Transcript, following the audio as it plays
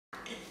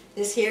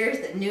This here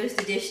is the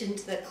newest addition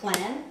to the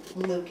clan,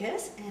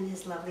 Lucas, and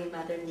his lovely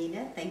mother,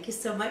 Nina. Thank you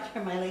so much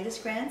for my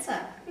latest grandson.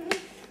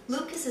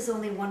 Lucas is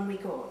only 1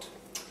 week old,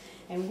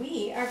 and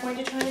we are going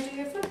to try to do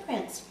your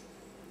footprints.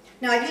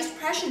 Now, I've used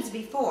Pressions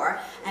before,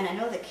 and I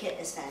know the kit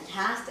is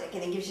fantastic,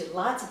 and it gives you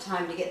lots of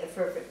time to get the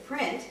perfect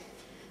print.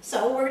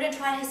 So we're going to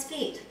try his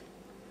feet.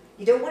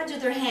 You don't want to do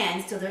their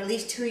hands till they're at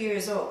least 2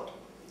 years old,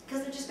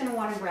 because they're just going to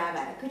want to grab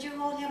at it. Could you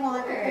hold him while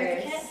I prepare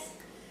the kit?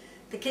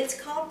 The kit's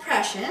called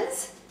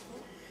Pressions,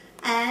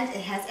 and it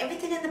has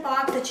everything in the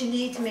box that you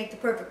need to make the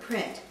perfect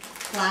print.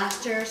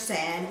 Plaster,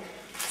 sand,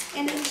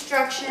 and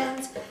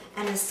instructions,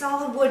 and a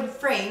solid wood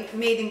frame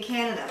made in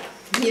Canada.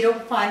 You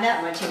don't find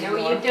that much anymore.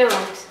 No, you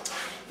don't.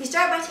 You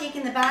start by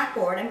taking the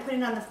backboard and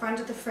putting it on the front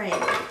of the frame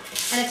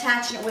and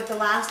attaching it with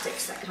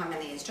elastics that come in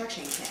the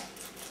instruction kit.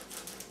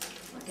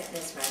 We'll get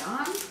this right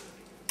on.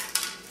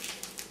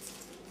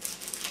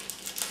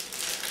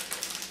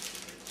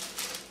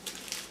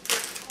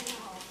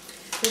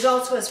 There's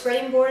also a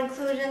spreading board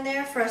included in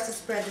there for us to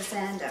spread the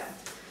sand out.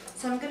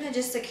 So I'm going to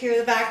just secure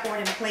the backboard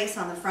in place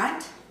on the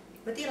front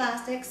with the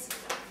elastics.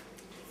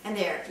 And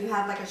there, you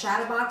have like a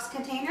shadow box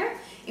container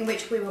in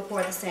which we will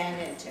pour the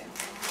sand into.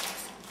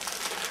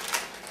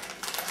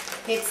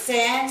 It's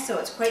sand, so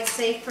it's quite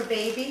safe for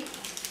baby.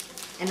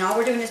 And all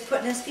we're doing is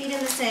putting his feet in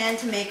the sand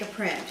to make a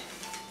print.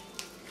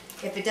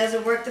 If it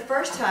doesn't work the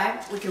first time,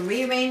 we can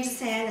rearrange the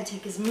sand and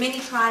take as many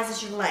tries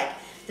as you like.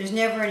 There's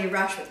never any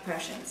rush with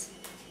Pressions.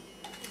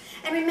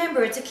 And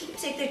remember, it's a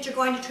keepsake that you're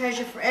going to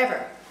treasure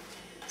forever.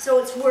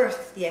 So it's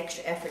worth the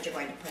extra effort you're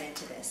going to put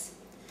into this.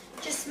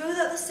 Just smooth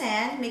out the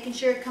sand, making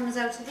sure it comes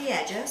out to the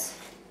edges.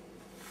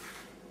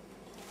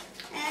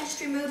 And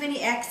just remove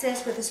any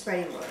excess with a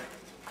spreading board.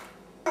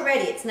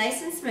 Already, it's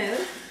nice and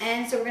smooth,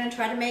 and so we're going to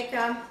try to make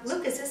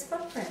Lucas's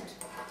footprint.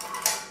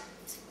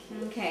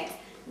 Okay,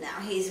 now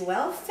he's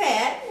well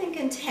fed and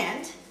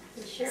content.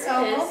 It sure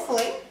so is.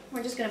 hopefully,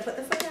 we're just going to put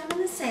the foot down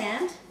in the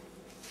sand.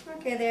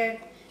 Okay, there.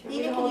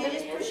 Nina, can you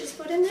just push his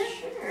foot in there?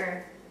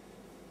 Sure.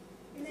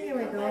 There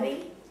we go.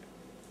 Buddy.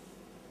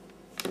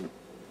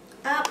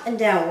 Up and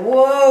down.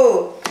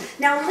 Whoa!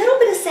 Now a little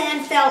bit of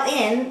sand fell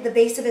in the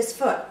base of his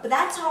foot, but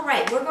that's all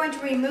right. We're going to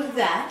remove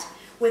that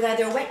with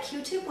either a wet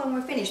Q-tip when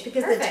we're finished,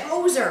 because Perfect. the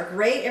toes are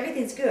great.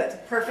 Everything's good.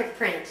 Perfect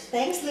print.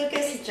 Thanks,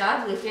 Lucas. Good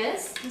job,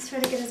 Lucas. Let's try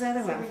to get his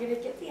other So one. we're going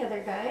to get the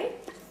other guy.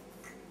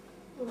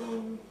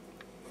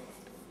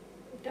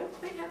 Don't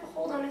quite have a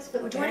hold on his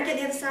foot. Do you want to get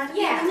the other side?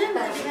 Yeah, That'd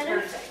that'd be be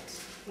better. perfect.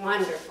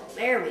 Wonderful.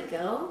 There we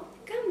go.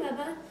 Come,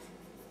 Bubba.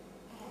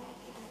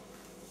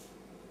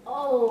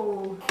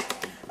 Oh.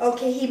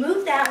 Okay, he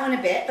moved that one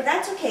a bit, but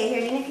that's okay.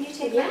 Here, Nina, can you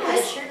take Yeah, I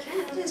this? sure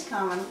can. Just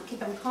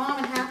keep him calm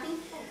and happy.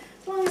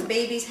 As long as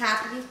baby's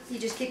happy, you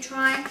just keep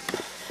trying.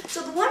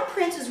 So the one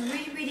print is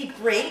really, really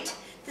great.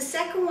 The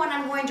second one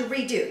I'm going to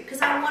redo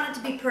because I want it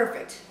to be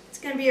perfect. It's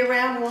going to be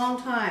around a long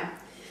time.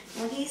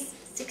 When he's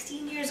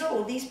 16 years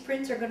old, these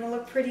prints are going to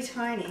look pretty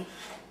tiny.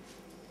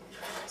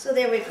 So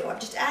there we go. I've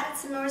just added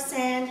some more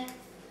sand,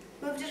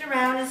 moved it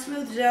around and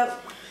smoothed it out,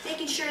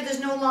 making sure there's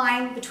no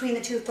line between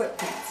the two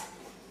footprints.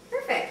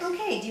 Perfect.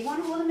 Okay, do you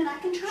want to hold him and I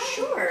can try?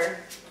 Sure.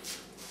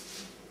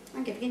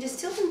 Okay, if you can just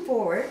tilt him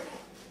forward.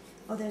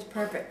 Oh, there's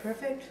perfect,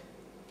 perfect.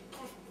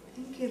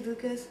 Thank you,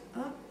 Lucas.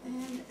 Up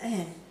and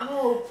in.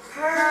 Oh,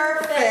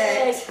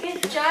 perfect.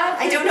 Good job.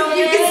 I don't know if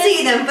you can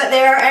see them, but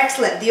they are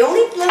excellent. The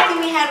only little thing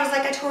we had was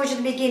like I told you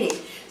in the beginning.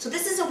 So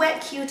this is a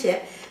wet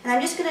Q-tip, and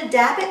I'm just going to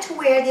dab it to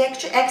where the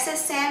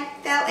excess sand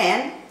fell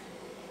in,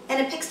 and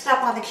it picks it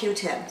up on the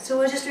Q-tip. So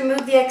we'll just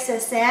remove the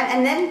excess sand,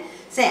 and then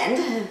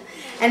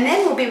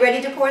we'll be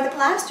ready to pour the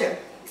plaster.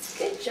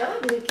 Good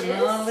job, Lucas.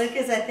 Oh,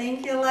 Lucas, I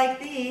think you'll like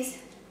these.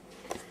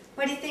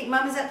 What do you think,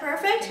 Mom? Is that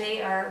perfect?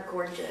 They are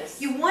gorgeous.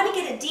 You want to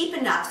get it deep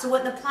enough so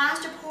when the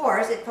plaster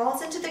pours, it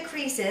falls into the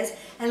creases,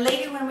 and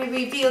later when we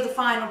reveal the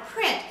final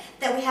print,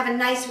 that we have a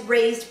nice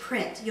raised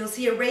print. You'll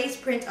see a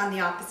raised print on the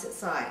opposite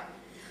side.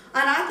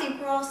 And I think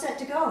we're all set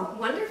to go.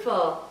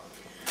 Wonderful.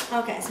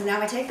 Okay, so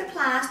now we take the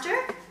plaster,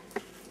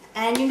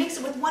 and you mix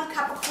it with 1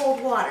 cup of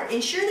cold water.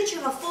 Ensure that you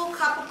have a full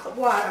cup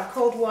of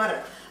cold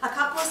water. A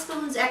couple of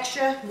spoons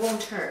extra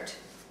won't hurt.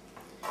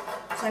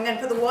 So I'm going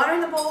to put the water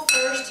in the bowl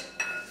first,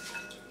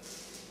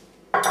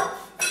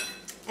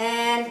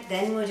 and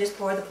then we'll just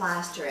pour the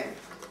plaster in.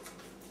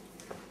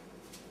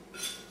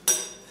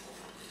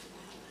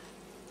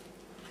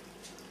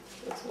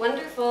 It's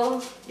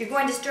wonderful. You're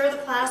going to stir the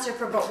plaster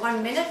for about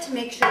 1 minute to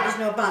make sure there's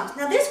no bumps.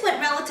 Now this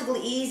went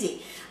relatively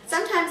easy.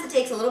 Sometimes it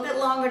takes a little bit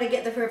longer to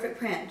get the perfect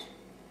print.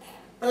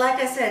 But like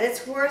I said,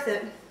 it's worth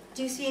it.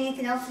 Do you see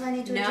anything else that I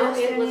need to adjust? No,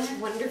 it looks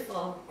Nina?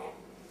 wonderful.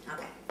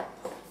 Okay.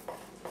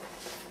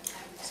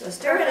 So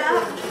stir it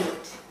up.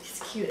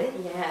 It's cute, eh?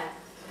 Yeah.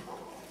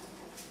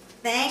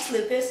 Thanks,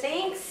 Lucas.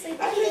 Thanks. He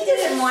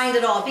doesn't mind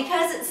at all.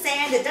 Because it's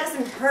sand, it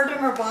doesn't hurt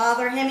him or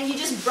bother him, and you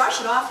just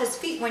brush it off his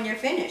feet when you're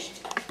finished.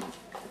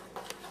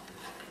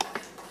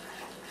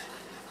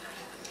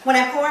 When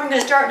I pour, I'm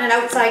going to start in an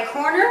outside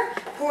corner,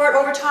 pour it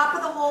over top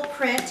of the whole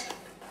print,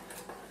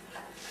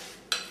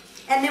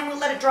 and then we'll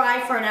let it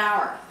dry for an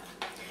hour.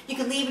 You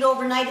can leave it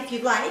overnight if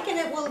you'd like, and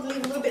it will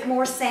leave a little bit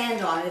more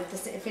sand on it. If the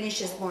finish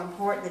is more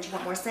important, that you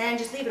want more sand,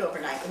 just leave it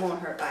overnight. It won't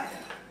hurt either.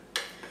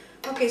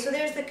 Okay, so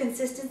there's the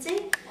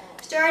consistency.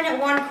 Starting at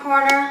one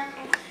corner,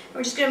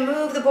 we're just going to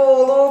move the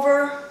bowl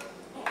over.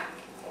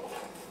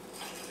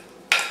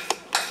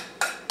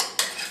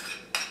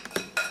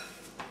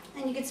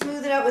 And you can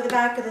smooth it out with the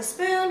back of the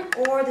spoon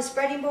or the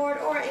spreading board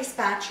or a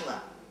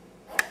spatula.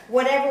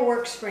 Whatever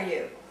works for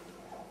you.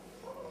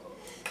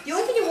 The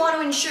only thing you want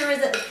to ensure is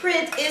that the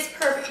print is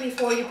perfect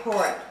before you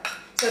pour it.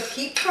 So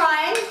keep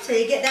trying till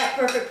you get that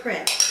perfect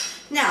print.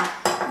 Now,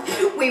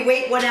 we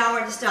wait 1 hour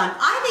and it's done.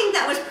 I think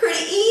that was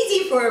pretty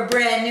easy for a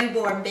brand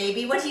newborn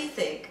baby. What do you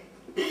think?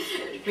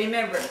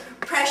 Remember,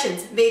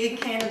 Pressions, made in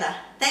Canada.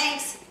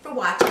 Thanks for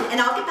watching, and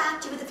I'll get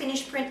back to you with the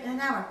finished print in an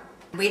hour.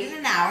 Waited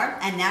an hour,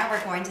 and now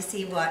we're going to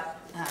see what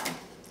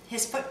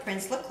his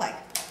footprints look like.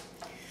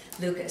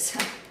 Lucas.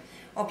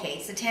 Okay,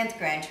 it's the 10th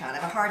grandchild. I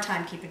have a hard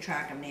time keeping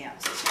track of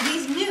nails.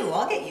 He's new.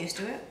 I'll get used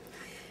to it.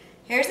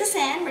 Here's the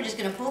sand. We're just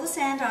going to pull the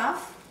sand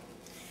off,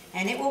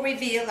 and it will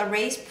reveal a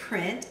raised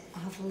print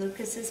of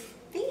Lucas's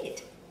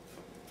feet.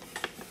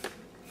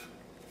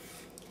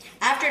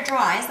 After it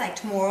dries, like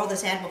tomorrow, the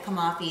sand will come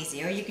off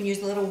easier. You can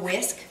use a little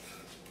whisk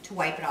to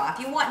wipe it off.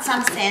 You want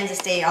some sand to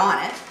stay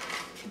on it.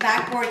 The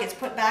backboard gets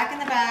put back in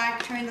the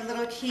back. Turn the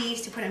little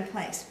keys to put in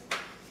place.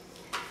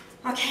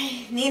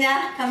 Okay,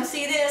 Nina, come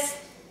see this.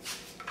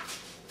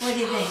 What do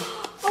you think?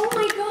 Oh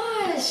my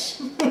gosh!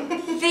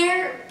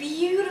 They're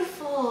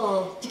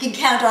beautiful. You can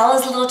count all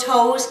his little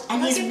toes,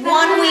 and he's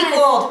 1 week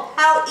old.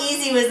 How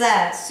easy was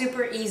that?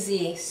 Super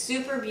easy,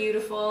 super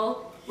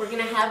beautiful. We're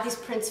gonna have these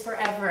prints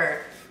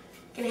forever.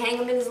 Gonna hang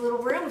them in his little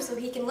room so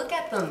he can look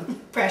at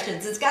them.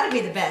 Pressions, it's gotta be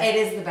the best. It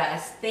is the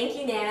best. Thank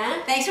you,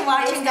 Nana. Thanks for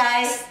watching,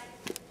 guys.